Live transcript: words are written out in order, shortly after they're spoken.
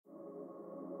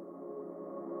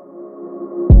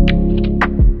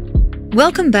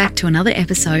Welcome back to another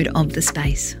episode of The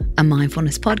Space, a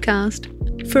mindfulness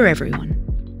podcast for everyone.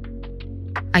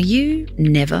 Are you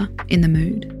never in the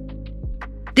mood?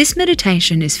 This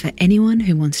meditation is for anyone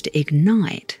who wants to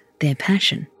ignite their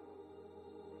passion.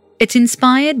 It's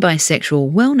inspired by sexual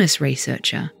wellness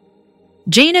researcher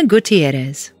Gina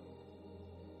Gutierrez.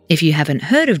 If you haven't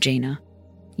heard of Gina,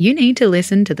 you need to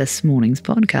listen to this morning's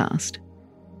podcast.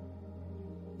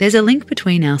 There's a link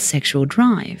between our sexual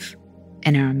drive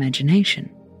and our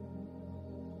imagination.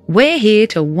 We're here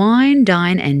to wine,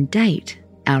 dine, and date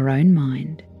our own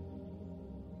mind.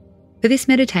 For this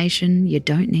meditation, you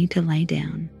don't need to lay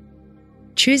down.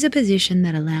 Choose a position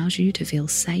that allows you to feel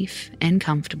safe and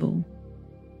comfortable.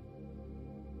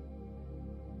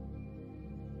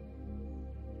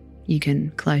 You can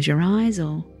close your eyes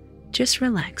or just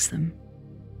relax them.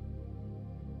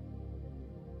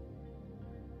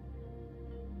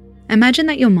 Imagine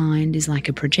that your mind is like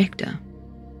a projector.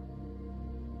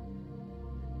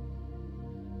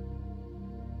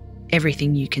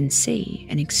 Everything you can see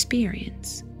and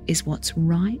experience is what's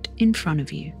right in front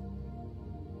of you.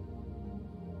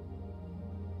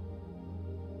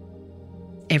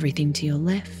 Everything to your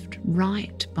left,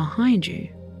 right, behind you,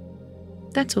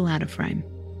 that's all out of frame.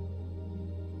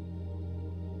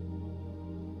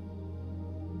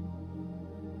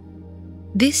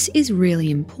 This is really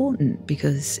important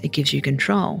because it gives you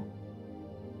control.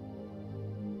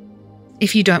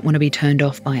 If you don't want to be turned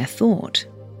off by a thought,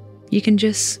 you can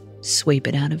just sweep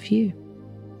it out of view.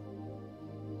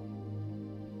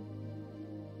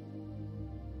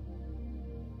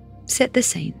 Set the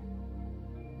scene.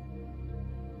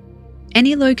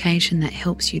 Any location that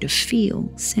helps you to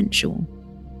feel sensual.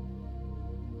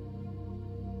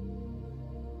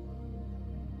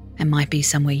 It might be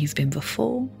somewhere you've been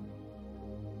before.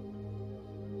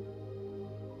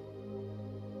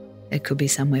 It could be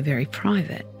somewhere very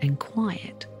private and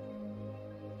quiet.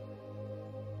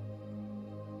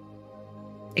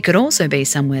 It could also be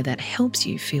somewhere that helps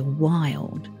you feel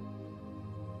wild.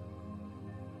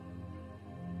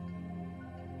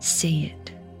 See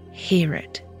it, hear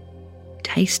it,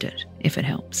 taste it if it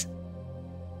helps.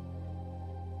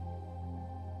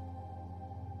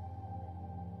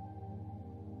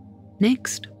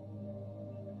 Next,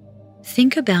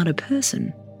 think about a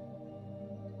person.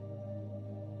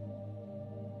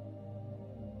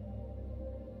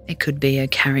 It could be a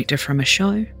character from a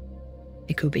show.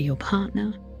 It could be your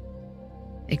partner.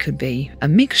 It could be a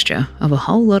mixture of a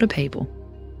whole lot of people.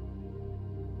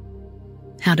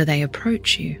 How do they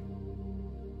approach you?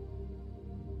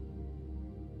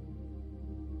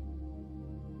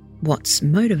 What's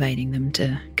motivating them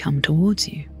to come towards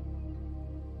you?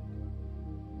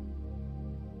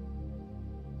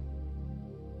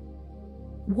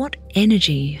 What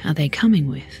energy are they coming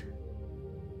with?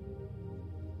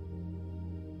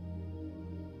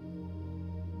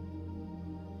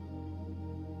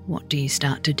 What do you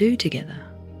start to do together?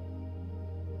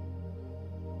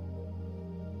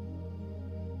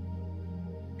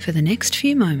 For the next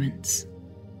few moments,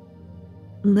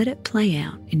 let it play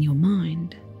out in your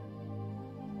mind.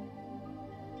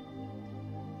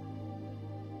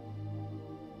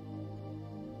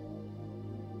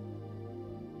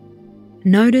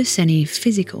 Notice any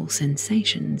physical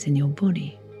sensations in your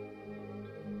body.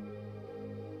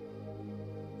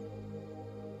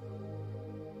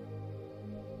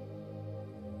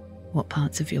 What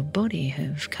parts of your body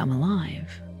have come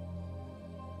alive?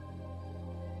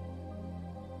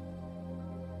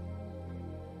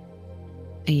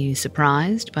 Are you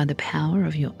surprised by the power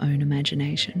of your own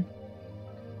imagination?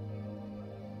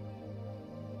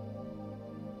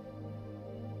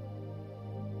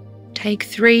 Take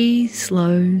 3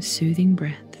 slow, soothing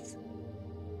breaths.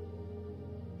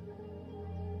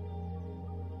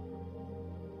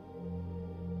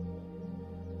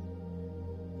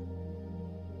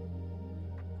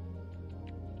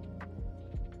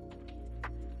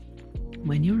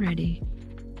 When you're ready,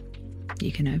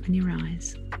 you can open your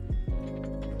eyes.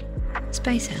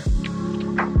 Space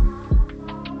out.